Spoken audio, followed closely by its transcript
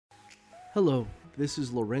Hello, this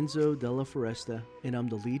is Lorenzo Della Foresta, and I'm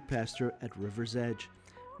the lead pastor at River's Edge.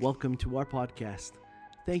 Welcome to our podcast.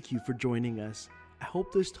 Thank you for joining us. I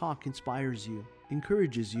hope this talk inspires you,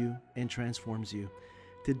 encourages you, and transforms you.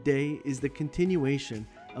 Today is the continuation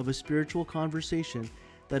of a spiritual conversation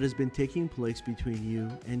that has been taking place between you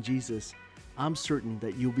and Jesus. I'm certain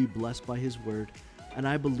that you'll be blessed by His Word, and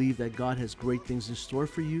I believe that God has great things in store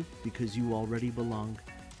for you because you already belong.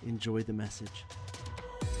 Enjoy the message.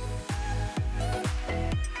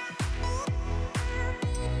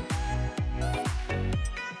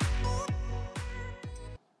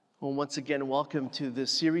 Well, once again, welcome to the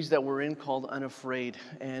series that we're in called Unafraid.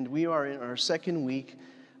 And we are in our second week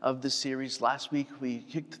of the series. Last week, we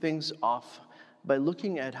kicked things off by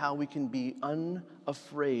looking at how we can be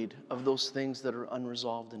unafraid of those things that are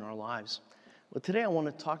unresolved in our lives. Well, today I want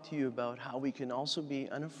to talk to you about how we can also be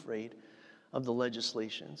unafraid of the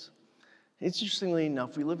legislations. Interestingly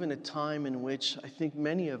enough, we live in a time in which I think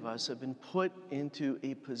many of us have been put into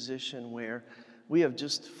a position where we have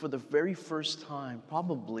just, for the very first time,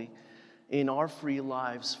 probably in our free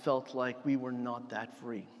lives, felt like we were not that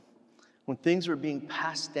free. When things were being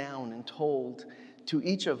passed down and told to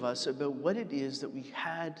each of us about what it is that we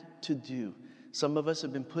had to do. Some of us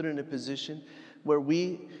have been put in a position where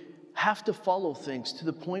we have to follow things to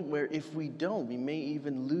the point where if we don't, we may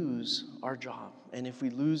even lose our job. And if we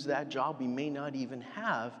lose that job, we may not even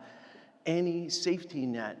have any safety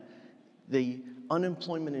net. The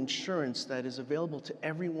unemployment insurance that is available to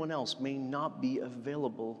everyone else may not be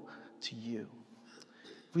available to you.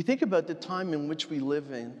 If we think about the time in which we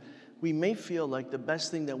live in, we may feel like the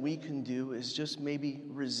best thing that we can do is just maybe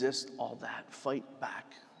resist all that, fight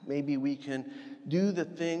back. Maybe we can do the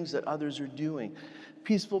things that others are doing,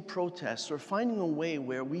 peaceful protests, or finding a way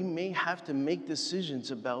where we may have to make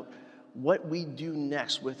decisions about what we do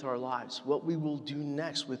next with our lives, what we will do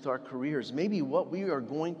next with our careers, maybe what we are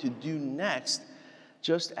going to do next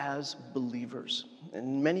just as believers.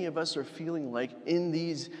 And many of us are feeling like in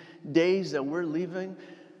these days that we're living,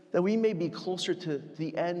 that we may be closer to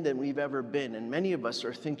the end than we've ever been. And many of us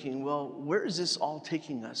are thinking, well, where is this all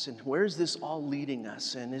taking us? And where is this all leading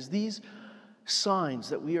us? And is these signs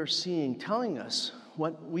that we are seeing telling us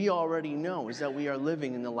what we already know is that we are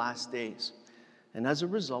living in the last days? And as a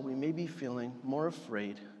result, we may be feeling more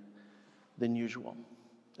afraid than usual.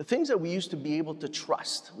 The things that we used to be able to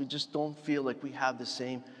trust, we just don't feel like we have the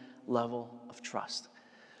same level of trust.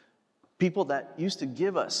 People that used to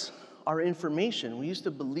give us our information, we used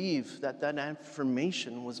to believe that that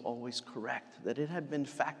information was always correct, that it had been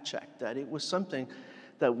fact-checked, that it was something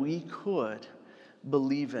that we could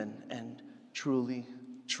believe in and truly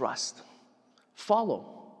trust.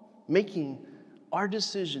 Follow, making our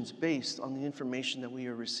decisions based on the information that we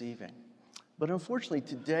are receiving. But unfortunately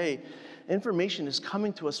today, information is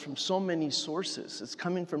coming to us from so many sources. It's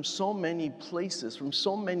coming from so many places, from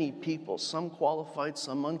so many people, some qualified,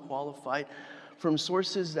 some unqualified, from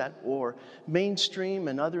sources that are mainstream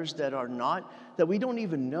and others that are not, that we don't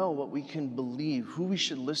even know what we can believe, who we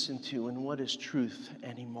should listen to, and what is truth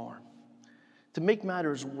anymore. To make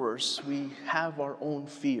matters worse, we have our own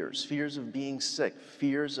fears of being sick,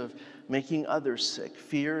 fears of making others sick,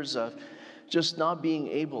 fears of just not being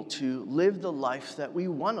able to live the life that we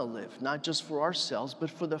want to live, not just for ourselves, but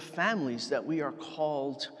for the families that we are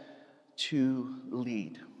called to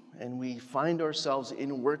lead. And we find ourselves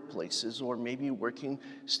in workplaces, or maybe working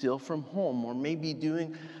still from home, or maybe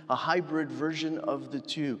doing a hybrid version of the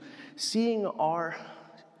two, seeing our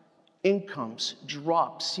incomes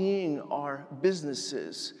drop, seeing our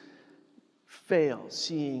businesses fail,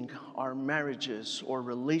 seeing our marriages or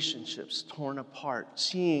relationships torn apart,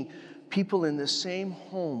 seeing people in the same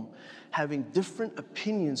home having different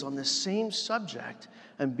opinions on the same subject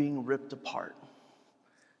and being ripped apart.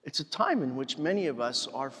 It's a time in which many of us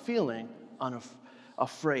are feeling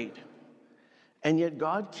afraid. And yet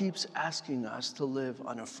God keeps asking us to live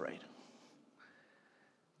unafraid.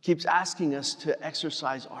 Keeps asking us to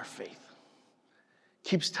exercise our faith.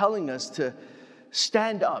 Keeps telling us to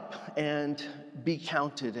stand up and be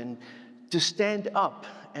counted, and to stand up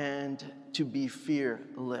and to be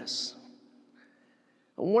fearless.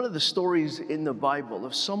 One of the stories in the Bible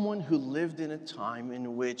of someone who lived in a time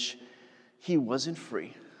in which he wasn't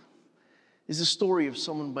free is a story of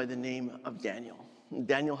someone by the name of Daniel.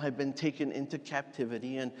 Daniel had been taken into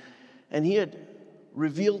captivity, and he had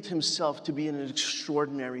revealed himself to be an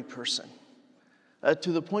extraordinary person,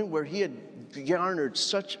 to the point where he had garnered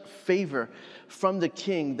such favor from the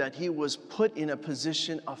king that he was put in a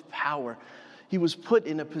position of power. He was put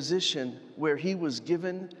in a position where he was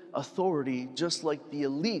given authority just like the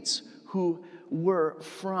elites who were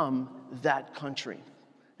from that country.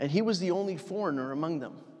 and he was the only foreigner among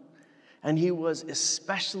them. And he was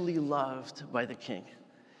especially loved by the king.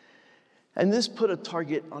 And this put a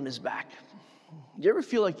target on his back. You ever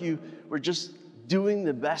feel like you were just doing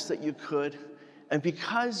the best that you could, and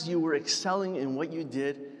because you were excelling in what you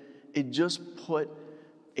did, it just put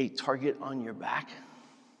a target on your back?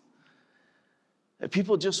 That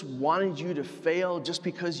people just wanted you to fail just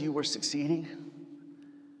because you were succeeding?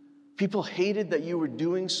 People hated that you were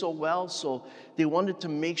doing so well, so they wanted to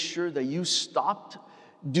make sure that you stopped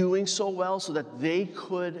doing so well so that they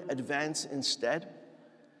could advance instead.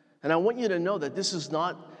 And I want you to know that this is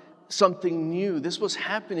not something new. This was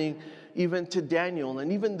happening even to Daniel.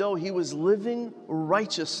 And even though he was living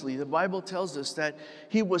righteously, the Bible tells us that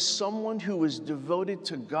he was someone who was devoted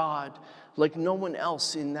to God like no one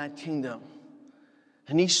else in that kingdom.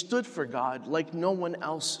 And he stood for God like no one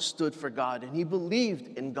else stood for God. And he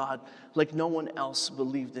believed in God like no one else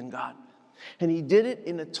believed in God. And he did it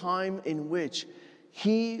in a time in which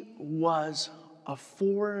he was a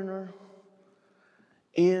foreigner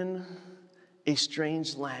in a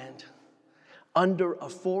strange land, under a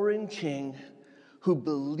foreign king who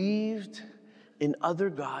believed in other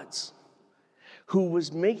gods, who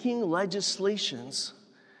was making legislations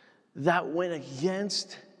that went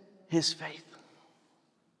against his faith.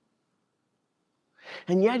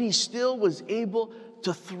 And yet he still was able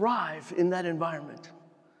to thrive in that environment.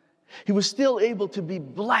 He was still able to be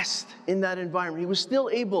blessed in that environment. He was still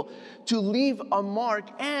able to leave a mark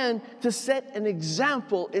and to set an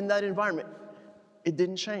example in that environment. It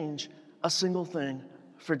didn't change a single thing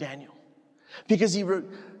for Daniel, because he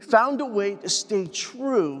found a way to stay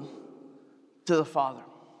true to the Father.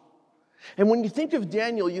 And when you think of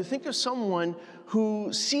Daniel, you think of someone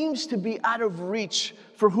who seems to be out of reach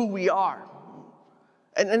for who we are.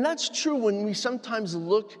 And that's true when we sometimes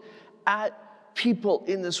look at people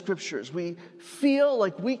in the scriptures. We feel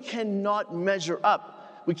like we cannot measure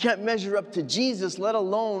up. We can't measure up to Jesus, let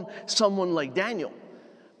alone someone like Daniel.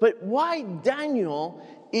 But why Daniel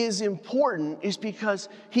is important is because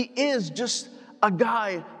he is just a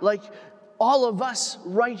guy like all of us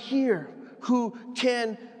right here who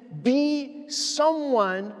can be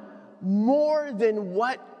someone more than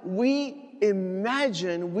what we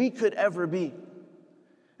imagine we could ever be.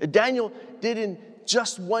 Daniel didn't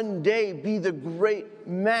just one day be the great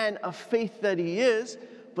man of faith that he is,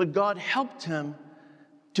 but God helped him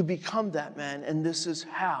to become that man, and this is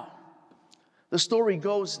how. The story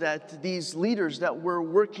goes that these leaders that were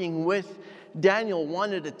working with Daniel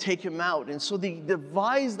wanted to take him out, and so they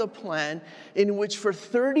devised a plan in which for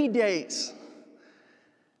 30 days,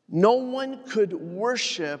 no one could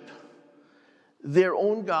worship their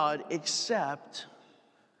own God except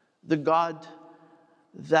the God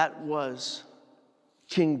that was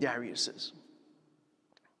King Darius's.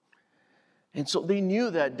 And so they knew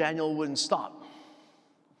that Daniel wouldn't stop.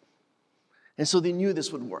 And so they knew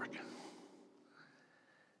this would work.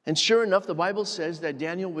 And sure enough, the Bible says that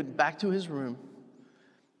Daniel went back to his room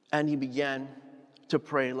and he began to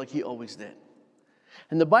pray like he always did.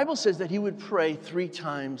 And the Bible says that he would pray 3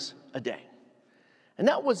 times a day. And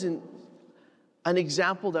that wasn't an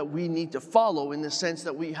example that we need to follow in the sense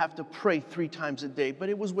that we have to pray 3 times a day, but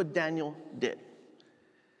it was what Daniel did.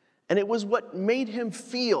 And it was what made him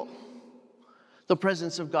feel the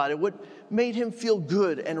presence of God. It what made him feel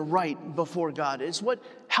good and right before God. It's what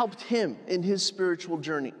helped him in his spiritual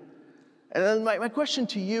journey. And then my question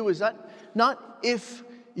to you is not if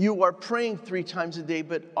you are praying 3 times a day,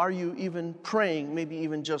 but are you even praying maybe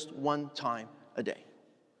even just 1 time a day?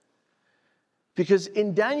 Because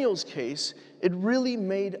in Daniel's case, it really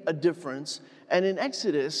made a difference. And in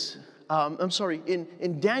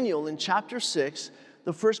in Daniel, in chapter 6,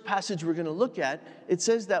 the first passage we're going to look at, it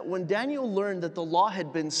says that when Daniel learned that the law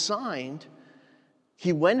had been signed,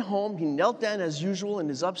 he went home, he knelt down as usual in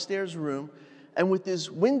his upstairs room, and with his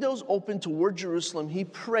windows open toward Jerusalem, he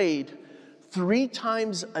prayed 3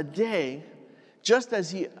 times a day, just as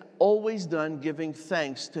he always done, giving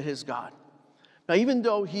thanks to his God. Now, even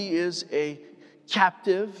though he is a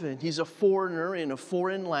captive and he's a foreigner in a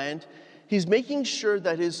foreign land, he's making sure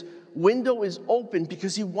that his window is open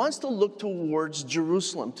because he wants to look towards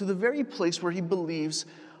Jerusalem, to the very place where he believes,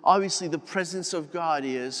 obviously, the presence of God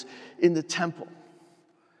is in the temple.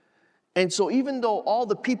 And so even though all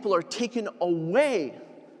the people are taken away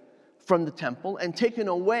from the temple and taken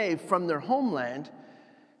away from their homeland,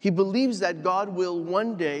 he believes that God will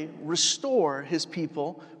one day restore his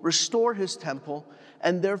people, restore his temple,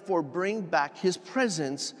 and therefore bring back his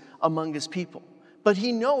presence among his people. But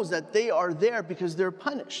he knows that they are there because they're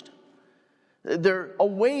punished. They're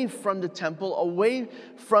away from the temple, away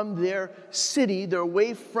from their city, they're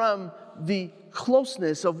away from the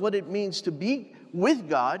closeness of what it means to be with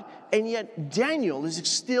God, and yet Daniel is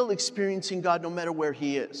still experiencing God no matter where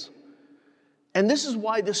he is. And this is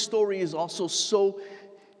why this story is also so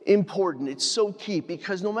important. It's so key,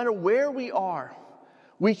 because no matter where we are,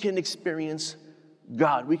 we can experience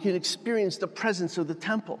God. We can experience the presence of the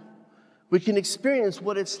temple. We can experience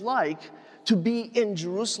what it's like to be in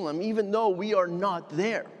Jerusalem, even though we are not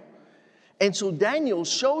there. And so Daniel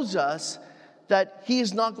shows us that he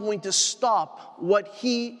is not going to stop what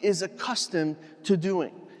he is accustomed to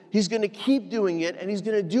doing. He's going to keep doing it, and he's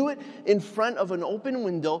going to do it in front of an open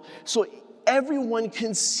window so everyone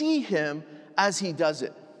can see him as he does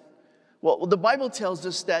it. Well, the Bible tells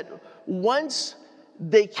us that once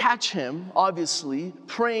they catch him, obviously,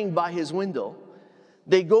 praying by his window,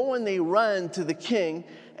 they go and they run to the king,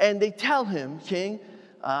 and they tell him, King,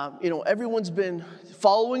 everyone's been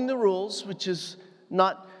following the rules, which is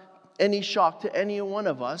not any shock to any one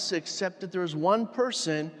of us, except that there's one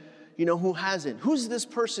person, who hasn't. Who's this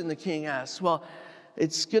person, the king asks. Well,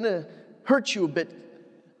 it's going to hurt you a bit,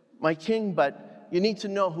 my king, but you need to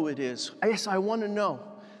know who it is. Yes, I want to know.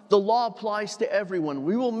 The law applies to everyone.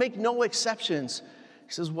 We will make no exceptions.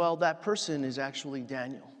 He says, well, that person is actually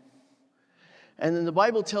Daniel. And then the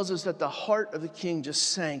Bible tells us that the heart of the king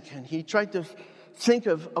just sank, and he tried to think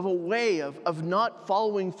of a way of not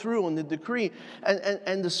following through on the decree.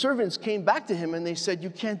 And the servants came back to him, and they said, you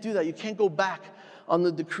can't do that. You can't go back on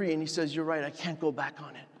the decree. And he says, you're right, I can't go back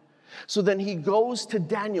on it. So then he goes to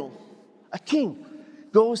Daniel. A king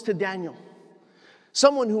goes to Daniel,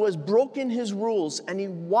 someone who has broken his rules, and he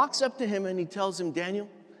walks up to him and he tells him, Daniel,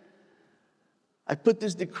 I put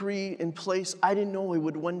this decree in place. I didn't know it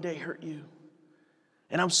would one day hurt you.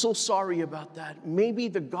 And I'm so sorry about that. Maybe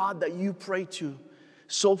the God that you pray to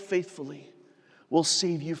so faithfully will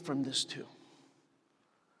save you from this too.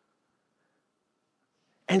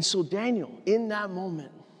 And so Daniel, in that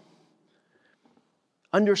moment,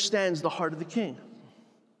 understands the heart of the king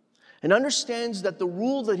and understands that the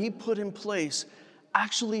rule that he put in place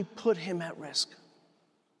actually put him at risk,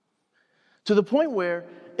 to the point where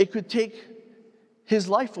it could take his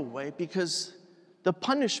life away, because the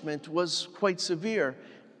punishment was quite severe.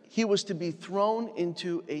 He was to be thrown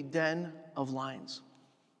into a den of lions.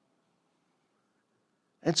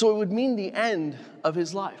 And so it would mean the end of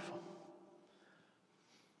his life.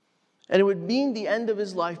 And it would mean the end of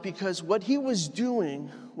his life because what he was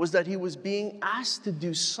doing was that he was being asked to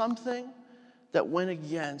do something that went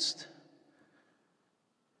against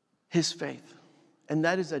his faith. And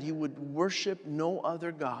that is that he would worship no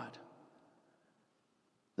other God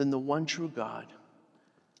than the one true God,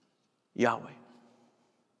 Yahweh.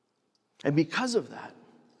 And because of that,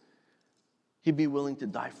 he'd be willing to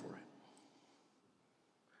die for it.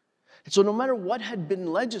 And so no matter what had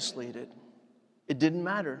been legislated, it didn't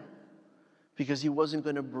matter, because he wasn't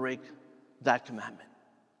going to break that commandment.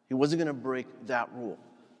 He wasn't going to break that rule.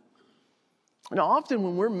 Now, often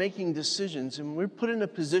when we're making decisions and we're put in a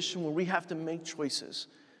position where we have to make choices,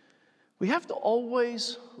 we have to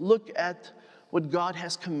always look at what God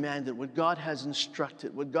has commanded, what God has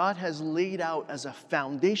instructed, what God has laid out as a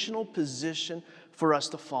foundational position for us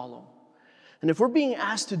to follow. And if we're being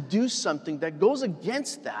asked to do something that goes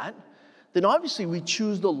against that, then obviously we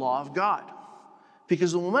choose the law of God.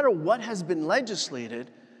 Because no matter what has been legislated,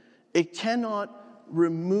 it cannot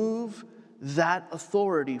remove that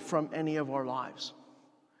authority from any of our lives.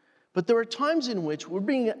 But there are times in which we're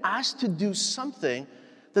being asked to do something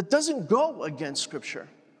that doesn't go against Scripture.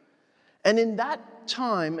 And in that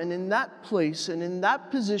time and in that place and in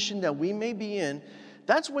that position that we may be in,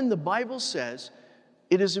 that's when the Bible says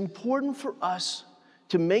it is important for us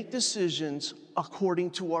to make decisions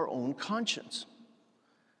according to our own conscience.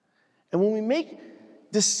 And when we make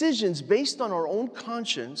decisions based on our own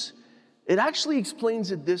conscience, it actually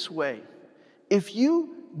explains it this way. If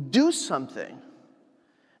you do something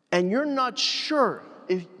and you're not sure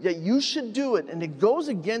that you should do it and it goes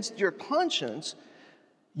against your conscience,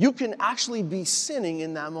 you can actually be sinning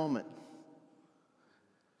in that moment.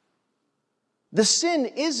 The sin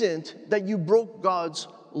isn't that you broke God's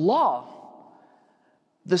law.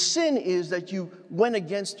 The sin is that you went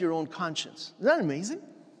against your own conscience. Isn't that amazing?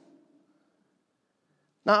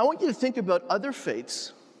 Now, I want you to think about other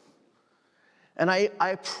faiths, and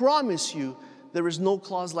I promise you there is no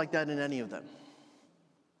clause like that in any of them.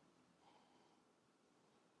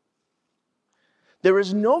 There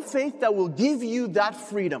is no faith that will give you that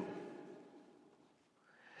freedom,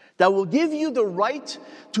 that will give you the right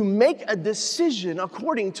to make a decision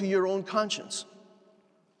according to your own conscience.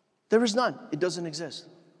 There is none. It doesn't exist.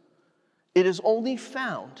 It is only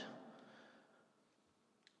found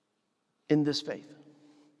in this faith.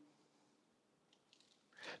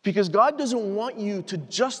 Because God doesn't want you to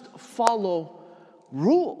just follow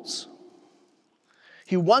rules.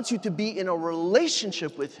 He wants you to be in a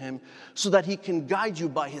relationship with Him so that He can guide you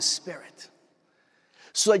by His Spirit.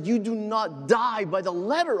 So that you do not die by the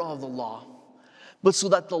letter of the law, but so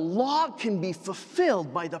that the law can be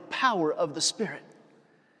fulfilled by the power of the Spirit.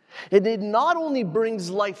 And it not only brings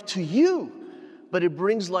life to you, but it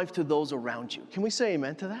brings life to those around you. Can we say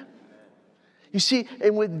amen to that? You see,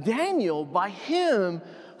 and with Daniel, by him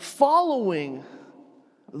following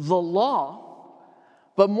the law,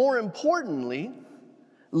 but more importantly,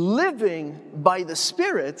 living by the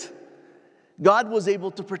Spirit, God was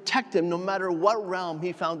able to protect him no matter what realm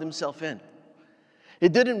he found himself in.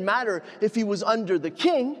 It didn't matter if he was under the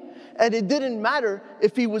king, and it didn't matter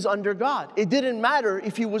if he was under God. It didn't matter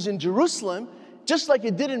if he was in Jerusalem, just like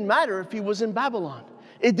it didn't matter if he was in Babylon.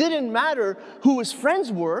 It didn't matter who his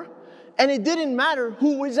friends were, and it didn't matter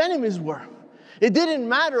who his enemies were. It didn't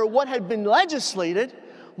matter what had been legislated.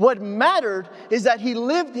 What mattered is that he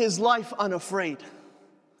lived his life unafraid.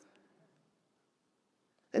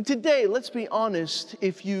 And today, let's be honest,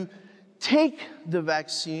 if you take the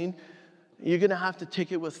vaccine, you're going to have to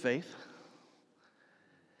take it with faith.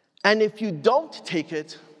 And if you don't take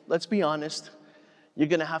it, let's be honest, you're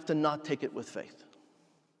going to have to not take it with faith.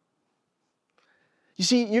 You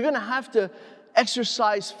see, you're going to have to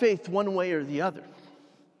exercise faith one way or the other.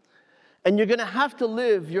 And you're going to have to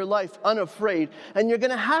live your life unafraid. And you're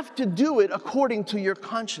going to have to do it according to your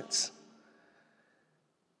conscience.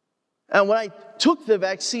 And when I took the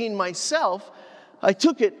vaccine myself, I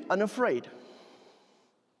took it unafraid.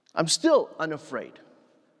 I'm still unafraid.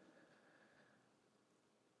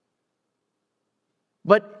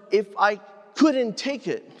 But if I couldn't take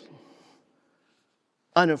it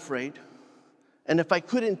unafraid, and if I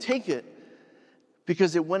couldn't take it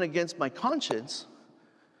because it went against my conscience,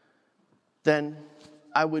 then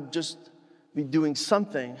I would just be doing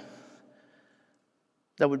something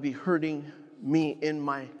that would be hurting me in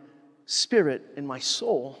my spirit, in my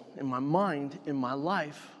soul, in my mind, in my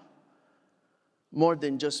life, more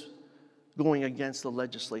than just going against the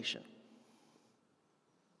legislation.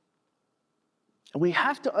 And we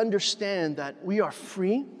have to understand that we are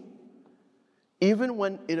free even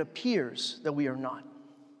when it appears that we are not.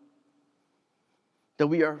 That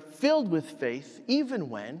we are filled with faith even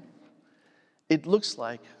when it looks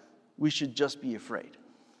like we should just be afraid.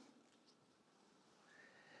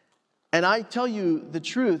 And I tell you the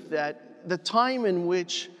truth that the time in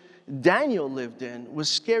which Daniel lived in was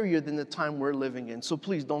scarier than the time we're living in. So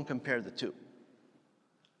please don't compare the two.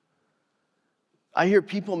 I hear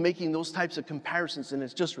people making those types of comparisons, and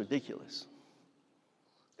it's just ridiculous.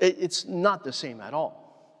 It's not the same at all.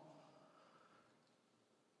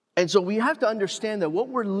 And so we have to understand that what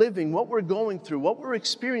we're living, what we're going through, what we're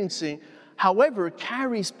experiencing, however,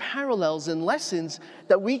 carries parallels and lessons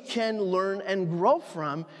that we can learn and grow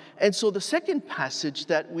from. And so the second passage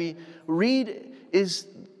that we read is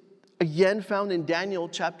again found in Daniel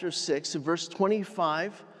chapter 6, verse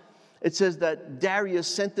 25. It says that Darius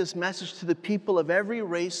sent this message to the people of every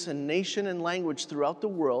race and nation and language throughout the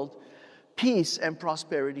world, peace and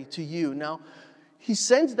prosperity to you. Now, he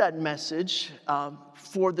sends that message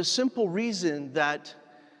for the simple reason that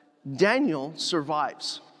Daniel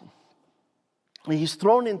survives. He's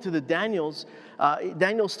thrown into Daniel's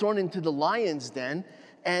thrown into the lion's den,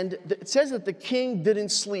 and it says that the king didn't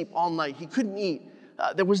sleep all night. He couldn't eat.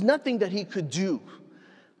 There was nothing that he could do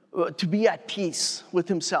to be at peace with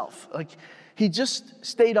himself. Like, he just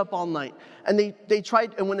stayed up all night. And they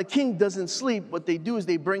tried, and when the king doesn't sleep, what they do is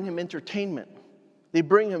they bring him entertainment. They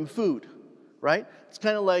bring him food, right? It's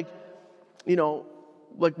kind of like,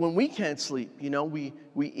 like when we can't sleep,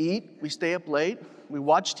 we eat, we stay up late, we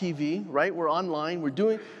watch TV, right? We're online, we're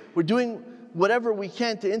doing whatever we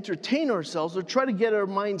can to entertain ourselves or try to get our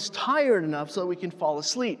minds tired enough so that we can fall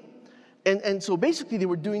asleep. And so basically they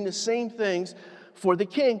were doing the same things for the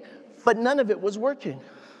king, but none of it was working.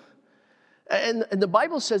 And the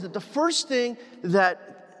Bible says that the first thing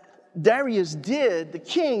that Darius did, the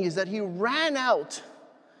king, is that he ran out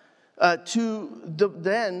to the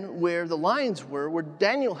den where the lions were, where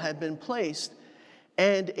Daniel had been placed,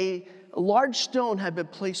 and a large stone had been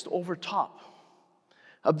placed over top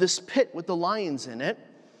of this pit with the lions in it.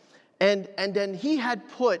 And then he had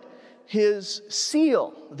put his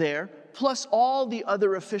seal there, plus all the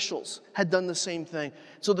other officials had done the same thing.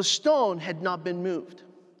 So the stone had not been moved.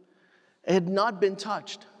 It had not been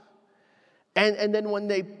touched. And then when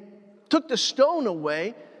they took the stone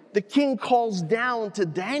away, the king calls down to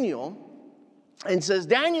Daniel and says,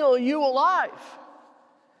 "Daniel, are you alive?"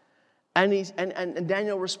 And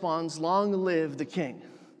Daniel responds, "Long live the king."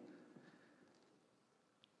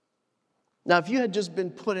 Now, if you had just been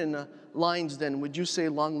put in a lion's den, would you say,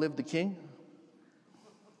 "Long live the king"?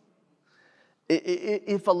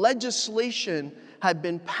 If a legislation had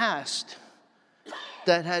been passed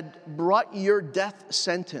that had brought your death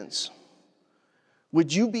sentence,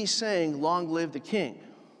 would you be saying, "Long live the king"?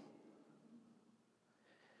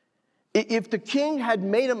 If the king had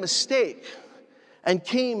made a mistake and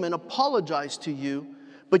came and apologized to you,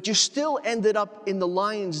 but you still ended up in the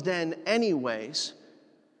lion's den anyways,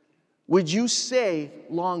 would you say,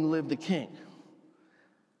 "Long live the king"?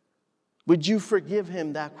 Would you forgive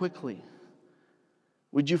him that quickly?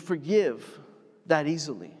 Would you forgive that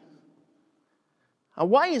easily? Now,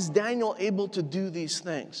 why is Daniel able to do these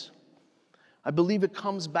things? I believe it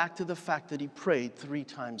comes back to the fact that he prayed 3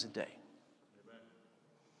 times a day. Amen.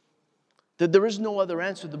 That there is no other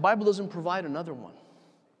answer. The Bible doesn't provide another one.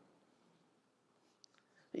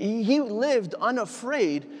 He lived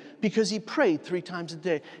unafraid because he prayed 3 times a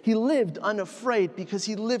day. He lived unafraid because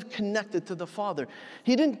he lived connected to the Father.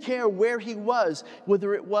 He didn't care where he was,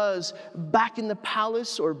 whether it was back in the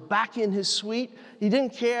palace or back in his suite. He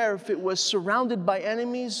didn't care if it was surrounded by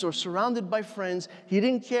enemies or surrounded by friends. He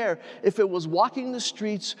didn't care if it was walking the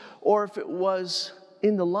streets or if it was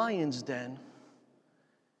in the lion's den.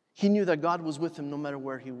 He knew that God was with him no matter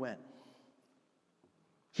where he went.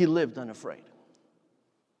 He lived unafraid.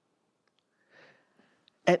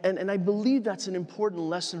 And I believe that's an important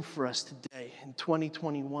lesson for us today in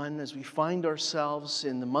 2021 as we find ourselves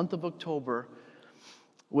in the month of October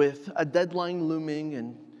with a deadline looming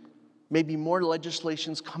and maybe more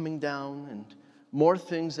legislations coming down and more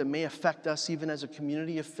things that may affect us even as a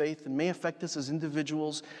community of faith and may affect us as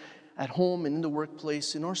individuals at home and in the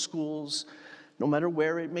workplace, in our schools, no matter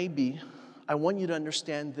where it may be. I want you to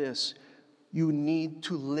understand this. You need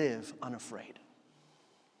to live unafraid.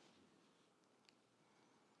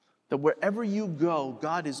 That wherever you go,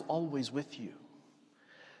 God is always with you.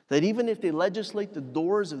 That even if they legislate the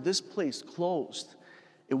doors of this place closed,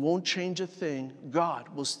 it won't change a thing. God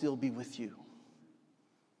will still be with you.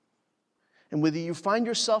 And whether you find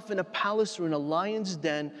yourself in a palace or in a lion's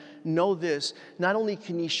den, know this: not only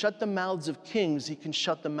can he shut the mouths of kings, he can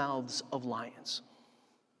shut the mouths of lions.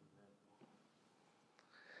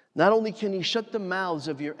 Not only can he shut the mouths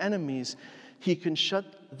of your enemies, he can shut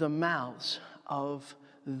the mouths of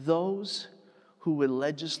those who would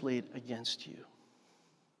legislate against you.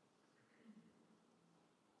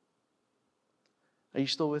 Are you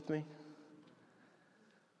still with me?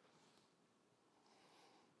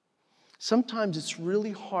 Sometimes it's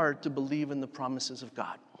really hard to believe in the promises of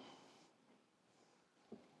God.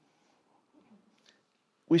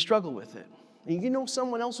 We struggle with it. And you know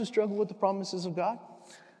someone else who struggled with the promises of God?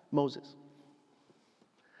 Moses.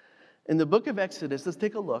 In the book of Exodus, let's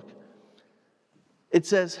take a look. It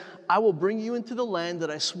says, "I will bring you into the land that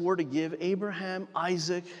I swore to give Abraham,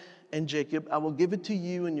 Isaac, and Jacob. I will give it to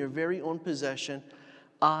you in your very own possession.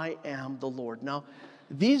 I am the Lord." Now,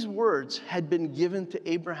 these words had been given to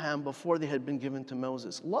Abraham before they had been given to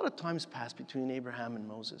Moses. A lot of times passed between Abraham and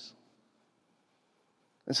Moses.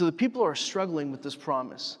 And so the people are struggling with this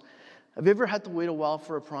promise. Have you ever had to wait a while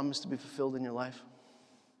for a promise to be fulfilled in your life?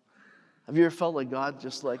 Have you ever felt like God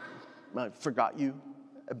just forgot you,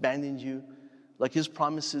 abandoned you? Like his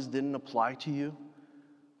promises didn't apply to you?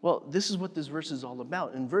 Well, this is what this verse is all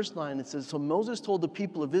about. In verse 9, it says, "So Moses told the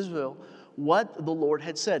people of Israel what the Lord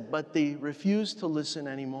had said, but they refused to listen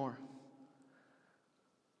anymore."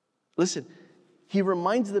 Listen, he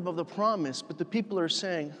reminds them of the promise, but the people are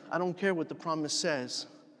saying, "I don't care what the promise says.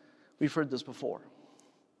 We've heard this before."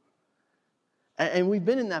 And we've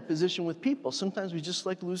been in that position with people. Sometimes we just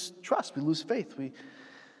lose trust. We lose faith.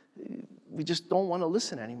 We just don't want to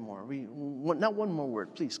listen anymore. Not one more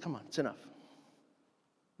word, please. Come on, it's enough.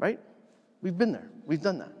 Right? We've been there. We've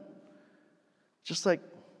done that. Just like,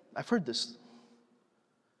 I've heard this.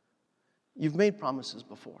 You've made promises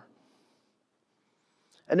before.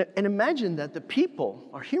 And imagine that the people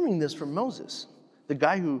are hearing this from Moses, the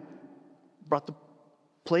guy who brought the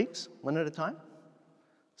plagues one at a time,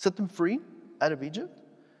 set them free out of Egypt,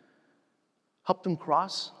 helped them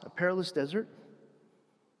cross a perilous desert,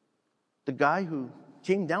 the guy who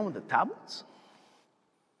came down with the tablets,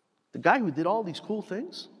 the guy who did all these cool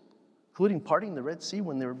things, including parting the Red Sea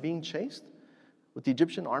when they were being chased with the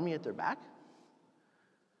Egyptian army at their back.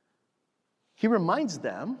 He reminds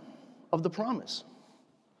them of the promise,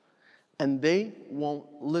 and they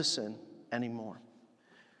won't listen anymore.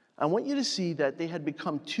 I want you to see that they had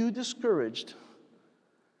become too discouraged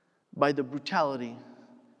by the brutality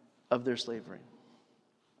of their slavery.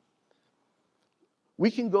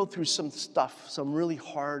 We can go through some stuff, some really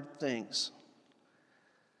hard things,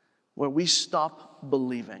 where we stop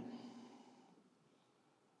believing.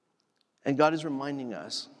 And God is reminding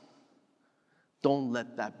us, don't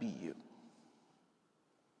let that be you.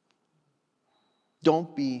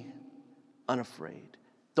 Don't be unafraid.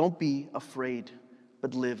 Don't be afraid,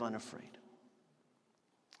 but live unafraid.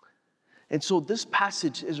 And so this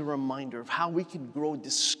passage is a reminder of how we can grow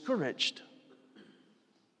discouraged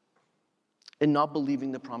in not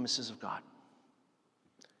believing the promises of God.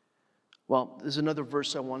 Well, there's another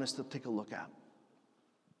verse I want us to take a look at.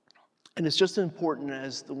 And it's just as important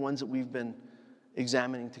as the ones that we've been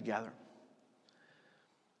examining together.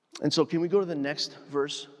 And so can we go to the next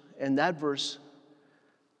verse? And that verse,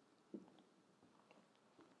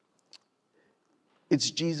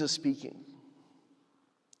 it's Jesus speaking.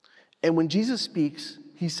 And when Jesus speaks,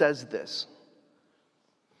 he says this.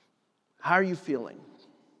 How are you feeling?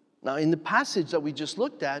 Now, in the passage that we just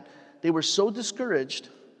looked at, they were so discouraged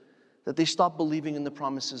that they stopped believing in the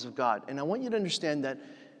promises of God. And I want you to understand that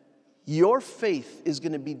your faith is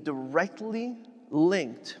going to be directly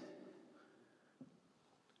linked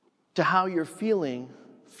to how you're feeling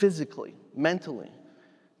physically, mentally,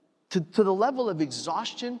 to the level of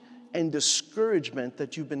exhaustion and discouragement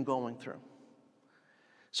that you've been going through.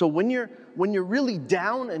 So when you're really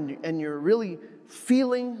down and you're really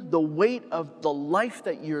feeling the weight of the life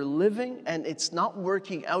that you're living and it's not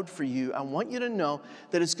working out for you, I want you to know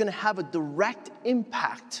that it's going to have a direct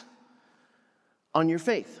impact on your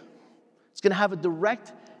faith. It's going to have a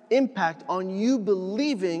direct impact on you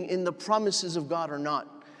believing in the promises of God or not.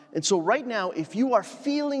 And so right now, if you are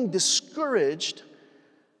feeling discouraged,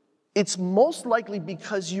 it's most likely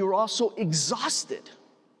because you're also exhausted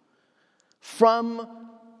from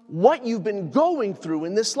what you've been going through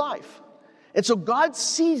in this life. And so God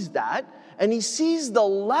sees that, and he sees the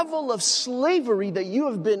level of slavery that you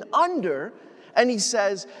have been under, and he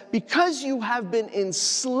says, because you have been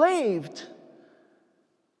enslaved,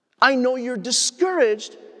 I know you're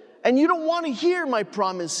discouraged, and you don't want to hear my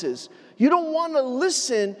promises. You don't want to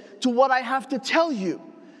listen to what I have to tell you.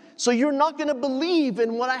 So you're not going to believe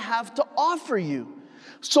in what I have to offer you.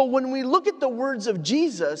 So when we look at the words of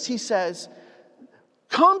Jesus, he says,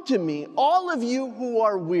 come to me, all of you who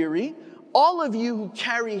are weary, all of you who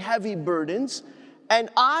carry heavy burdens, and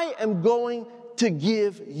I am going to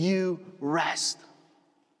give you rest.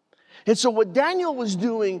 And so what Daniel was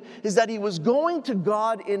doing is that he was going to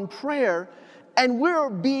God in prayer, and we're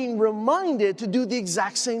being reminded to do the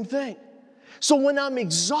exact same thing. So when I'm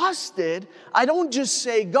exhausted, I don't just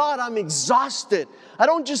say, God, I'm exhausted. I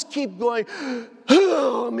don't just keep going,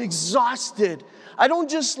 oh, I'm exhausted. I don't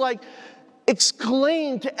just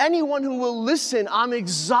exclaim to anyone who will listen, I'm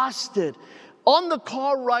exhausted. On the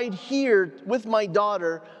car ride here with my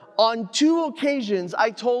daughter, on 2 occasions,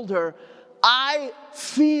 I told her, I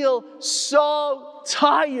feel so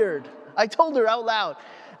tired. I told her out loud.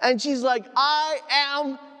 And she's like, I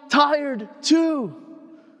am tired too.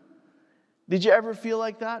 Did you ever feel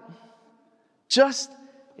like that? You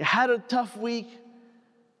had a tough week,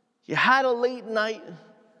 you had a late night,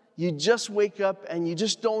 you just wake up and you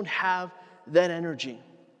just don't have that energy.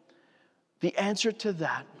 The answer to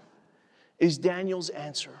that is Daniel's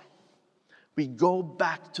answer. We go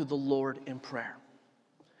back to the Lord in prayer.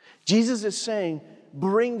 Jesus is saying,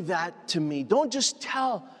 bring that to me. Don't just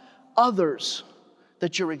tell others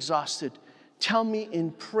that you're exhausted. Tell me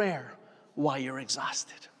in prayer why you're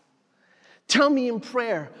exhausted. Tell me in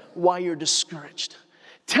prayer why you're discouraged.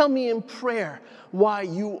 Tell me in prayer why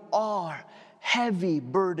you are heavy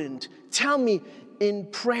burdened. Tell me in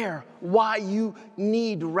prayer why you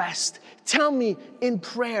need rest. Tell me in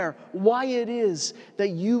prayer why it is that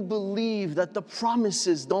you believe that the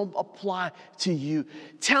promises don't apply to you.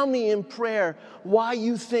 Tell me in prayer why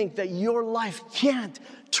you think that your life can't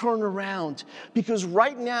turn around. Because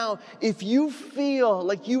right now, if you feel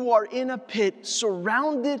like you are in a pit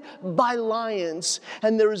surrounded by lions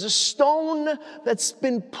and there is a stone that's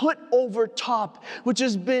been put over top, which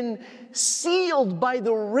has been sealed by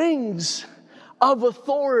the rings of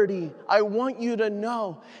authority, I want you to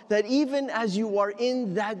know that even as you are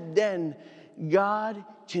in that den, God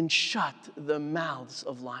can shut the mouths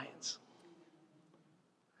of lions.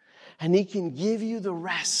 And he can give you the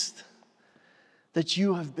rest that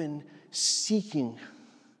you have been seeking,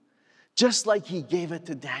 just like he gave it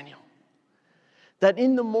to Daniel. That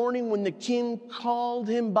in the morning when the king called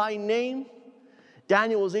him by name,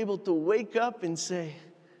 Daniel was able to wake up and say,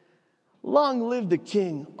 long live the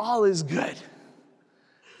king, all is good.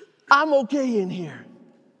 I'm okay in here.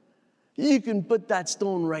 You can put that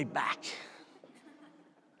stone right back.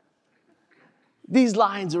 These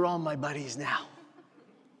lions are all my buddies now.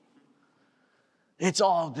 It's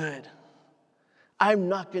all good. I'm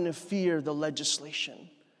not going to fear the legislation.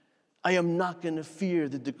 I am not going to fear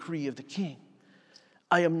the decree of the king.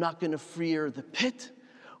 I am not going to fear the pit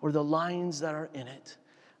or the lions that are in it.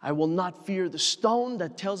 I will not fear the stone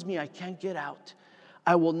that tells me I can't get out.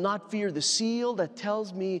 I will not fear the seal that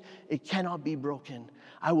tells me it cannot be broken.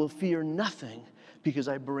 I will fear nothing because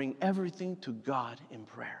I bring everything to God in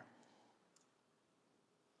prayer.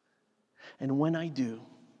 And when I do,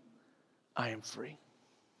 I am free.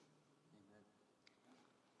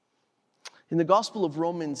 In the Gospel of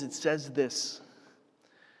Romans, it says this,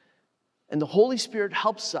 and the Holy Spirit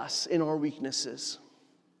helps us in our weaknesses.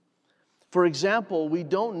 For example, we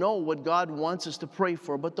don't know what God wants us to pray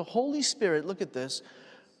for, but the Holy Spirit, look at this,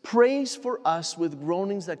 prays for us with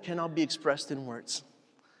groanings that cannot be expressed in words.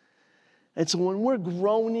 And so when we're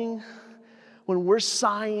groaning, when we're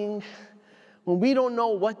sighing, when we don't know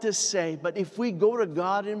what to say, but if we go to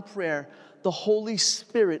God in prayer, the Holy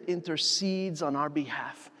Spirit intercedes on our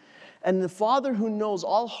behalf. And the Father who knows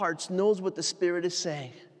all hearts knows what the Spirit is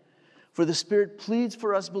saying. For the Spirit pleads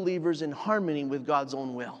for us believers in harmony with God's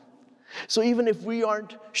own will. So even if we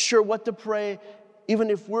aren't sure what to pray, even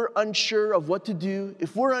if we're unsure of what to do,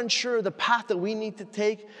 if we're unsure of the path that we need to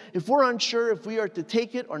take, if we're unsure if we are to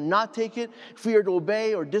take it or not take it, if we are to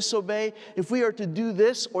obey or disobey, if we are to do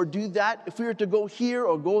this or do that, if we are to go here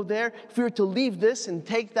or go there, if we are to leave this and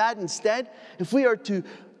take that instead, if we are to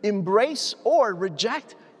embrace or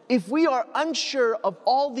reject, if we are unsure of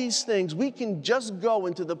all these things, we can just go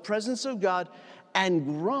into the presence of God and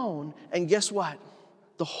groan, and guess what?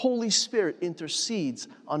 The Holy Spirit intercedes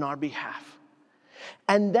on our behalf.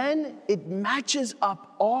 And then it matches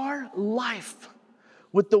up our life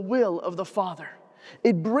with the will of the Father.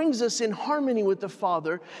 It brings us in harmony with the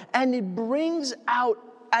Father, and it brings out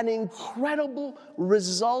an incredible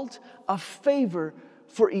result of favor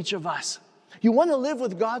for each of us. You want to live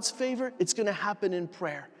with God's favor? It's going to happen in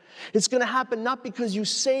prayer. It's going to happen not because you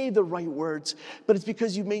say the right words, but it's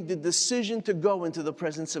because you made the decision to go into the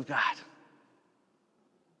presence of God.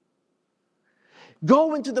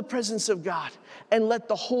 Go into the presence of God and let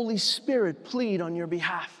the Holy Spirit plead on your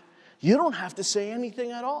behalf. You don't have to say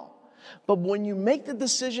anything at all. But when you make the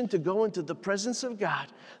decision to go into the presence of God,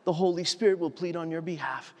 the Holy Spirit will plead on your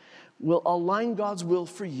behalf, will align God's will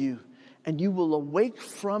for you, and you will awake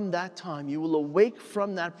from that time. You will awake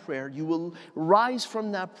from that prayer. You will rise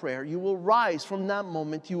from that prayer. You will rise from that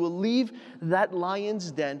moment. You will leave that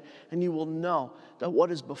lion's den, and you will know that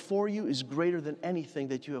what is before you is greater than anything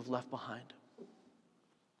that you have left behind.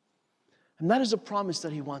 And that is a promise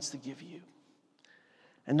that He wants to give you.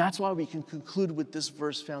 And that's why we can conclude with this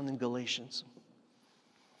verse found in Galatians.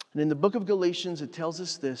 And in the book of Galatians, it tells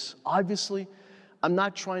us this. Obviously, I'm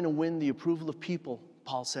not trying to win the approval of people,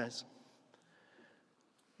 Paul says,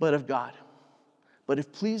 but of God. But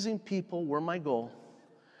if pleasing people were my goal,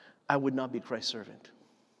 I would not be Christ's servant.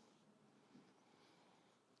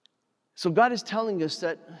 So God is telling us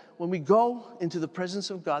that when we go into the presence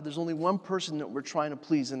of God, there's only one person that we're trying to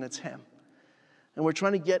please, and it's Him. And we're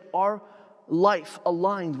trying to get our life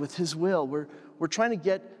aligned with His will. We're trying to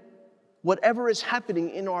get whatever is happening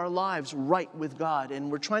in our lives right with God.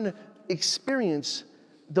 And we're trying to experience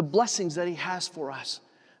the blessings that He has for us.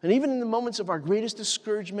 And even in the moments of our greatest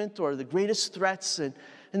discouragement or the greatest threats, and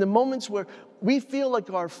in the moments where we feel like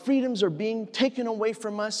our freedoms are being taken away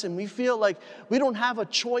from us, and we feel like we don't have a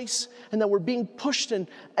choice, and that we're being pushed and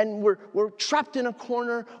we're trapped in a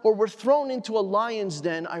corner, or we're thrown into a lion's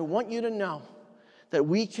den, I want you to know that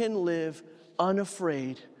we can live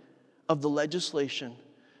unafraid of the legislation,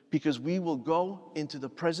 because we will go into the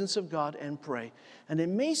presence of God and pray. And it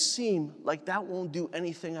may seem like that won't do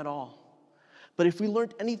anything at all. But if we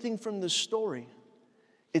learned anything from this story,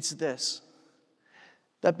 it's this: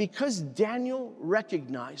 that because Daniel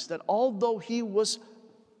recognized that although he was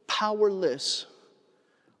powerless,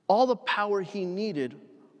 all the power he needed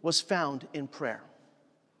was found in prayer.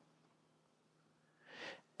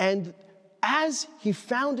 And as he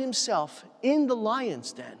found himself in the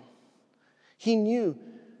lion's den, he knew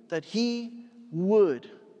that he would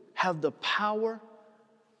have the power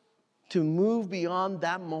to move beyond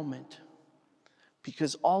that moment,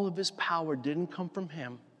 because all of his power didn't come from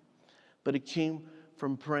him, but it came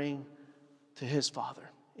from praying to his Father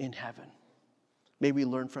in heaven. May we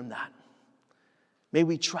learn from that. May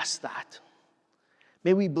we trust that.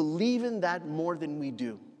 May we believe in that more than we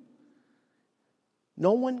do.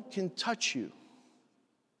 No one can touch you.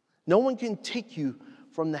 No one can take you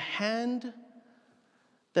from the hand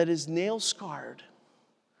that is nail-scarred.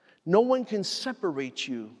 No one can separate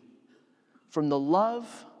you from the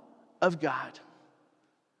love of God.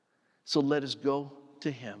 So let us go to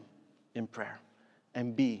Him in prayer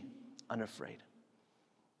and be unafraid.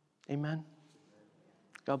 Amen.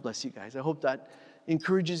 God bless you guys. I hope that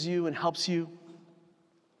encourages you and helps you.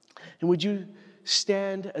 And would you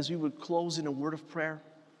stand as we would close in a word of prayer?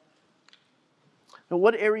 Now,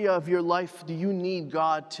 what area of your life do you need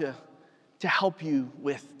God to help you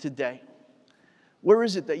with today? Where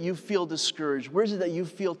is it that you feel discouraged? Where is it that you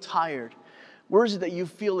feel tired? Where is it that you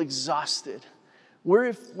feel exhausted? Where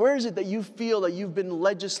is it that you feel that you've been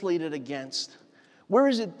legislated against? Where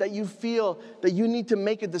is it that you feel that you need to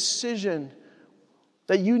make a decision,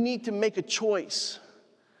 that you need to make a choice?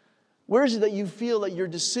 Where is it that you feel that your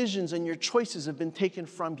decisions and your choices have been taken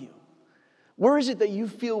from you? Where is it that you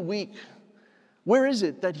feel weak? Where is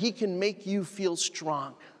it that He can make you feel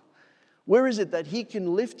strong? Where is it that He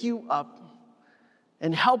can lift you up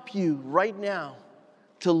and help you right now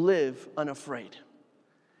to live unafraid?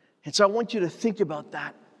 And so I want you to think about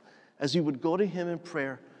that as you would go to Him in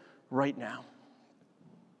prayer right now.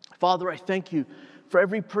 Father, I thank you for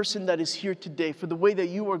every person that is here today, for the way that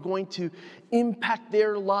you are going to impact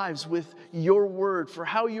their lives with your word, for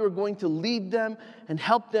how you are going to lead them and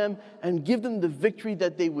help them and give them the victory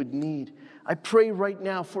that they would need. I pray right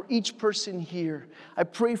now for each person here. I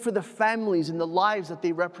pray for the families and the lives that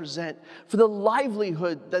they represent, for the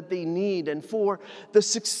livelihood that they need, and for the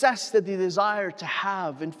success that they desire to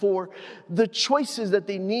have, and for the choices that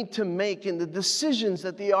they need to make and the decisions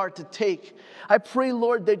that they are to take. I pray,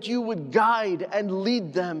 Lord, that you would guide and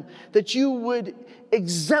lead them, that you would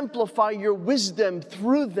exemplify your wisdom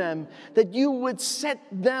through them, that you would set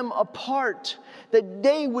them apart, that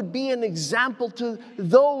they would be an example to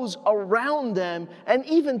those around them and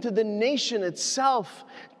even to the nation itself,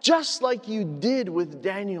 just like you did with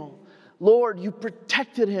Daniel. Lord, you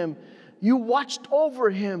protected him. You watched over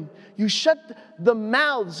him. You shut the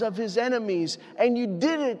mouths of his enemies, and you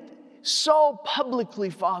did it so publicly,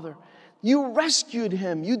 Father. You rescued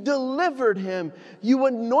him. You delivered him. You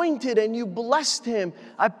anointed and you blessed him.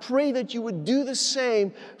 I pray that you would do the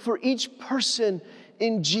same for each person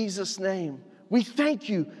in Jesus' name. We thank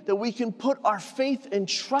you that we can put our faith and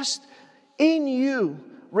trust in you,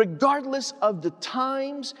 regardless of the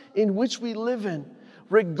times in which we live in,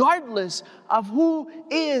 regardless of who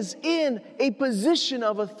is in a position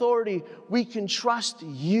of authority. We can trust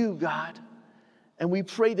you, God. And we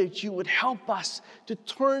pray that you would help us to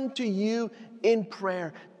turn to you in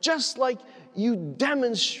prayer, just like you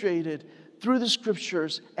demonstrated through the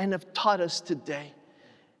scriptures and have taught us today.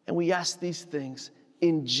 And we ask these things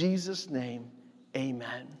in Jesus' name.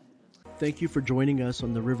 Amen. Thank you for joining us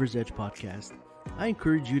on the River's Edge podcast. I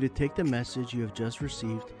encourage you to take the message you have just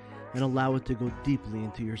received and allow it to go deeply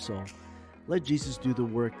into your soul. Let Jesus do the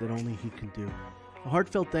work that only He can do. A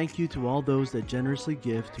heartfelt thank you to all those that generously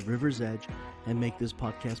give to River's Edge and make this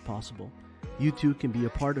podcast possible. You too can be a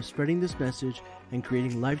part of spreading this message and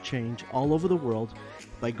creating life change all over the world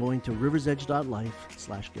by going to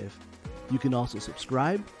riversedge.life/give. You can also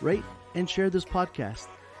subscribe, rate, and share this podcast.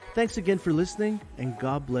 Thanks again for listening, and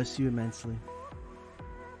God bless you immensely.